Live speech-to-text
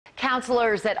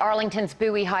Counselors at Arlington's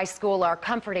Bowie High School are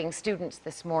comforting students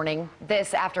this morning.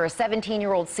 This after a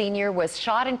 17-year-old senior was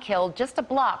shot and killed just a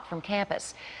block from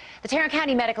campus. The Tarrant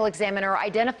County Medical Examiner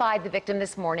identified the victim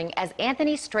this morning as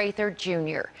Anthony Strather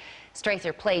Jr.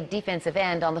 Strather played defensive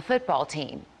end on the football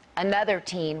team. Another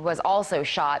teen was also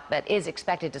shot but is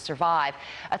expected to survive.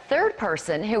 A third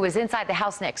person who was inside the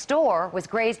house next door was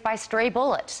grazed by stray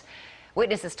bullets.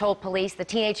 Witnesses told police the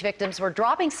teenage victims were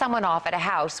dropping someone off at a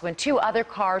house when two other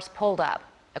cars pulled up.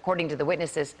 According to the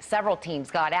witnesses, several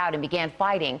teens got out and began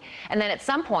fighting, and then at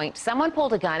some point, someone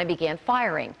pulled a gun and began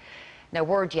firing. No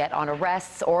word yet on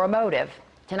arrests or a motive.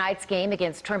 Tonight's game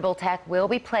against Trimble Tech will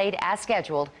be played as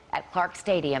scheduled at Clark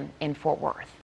Stadium in Fort Worth.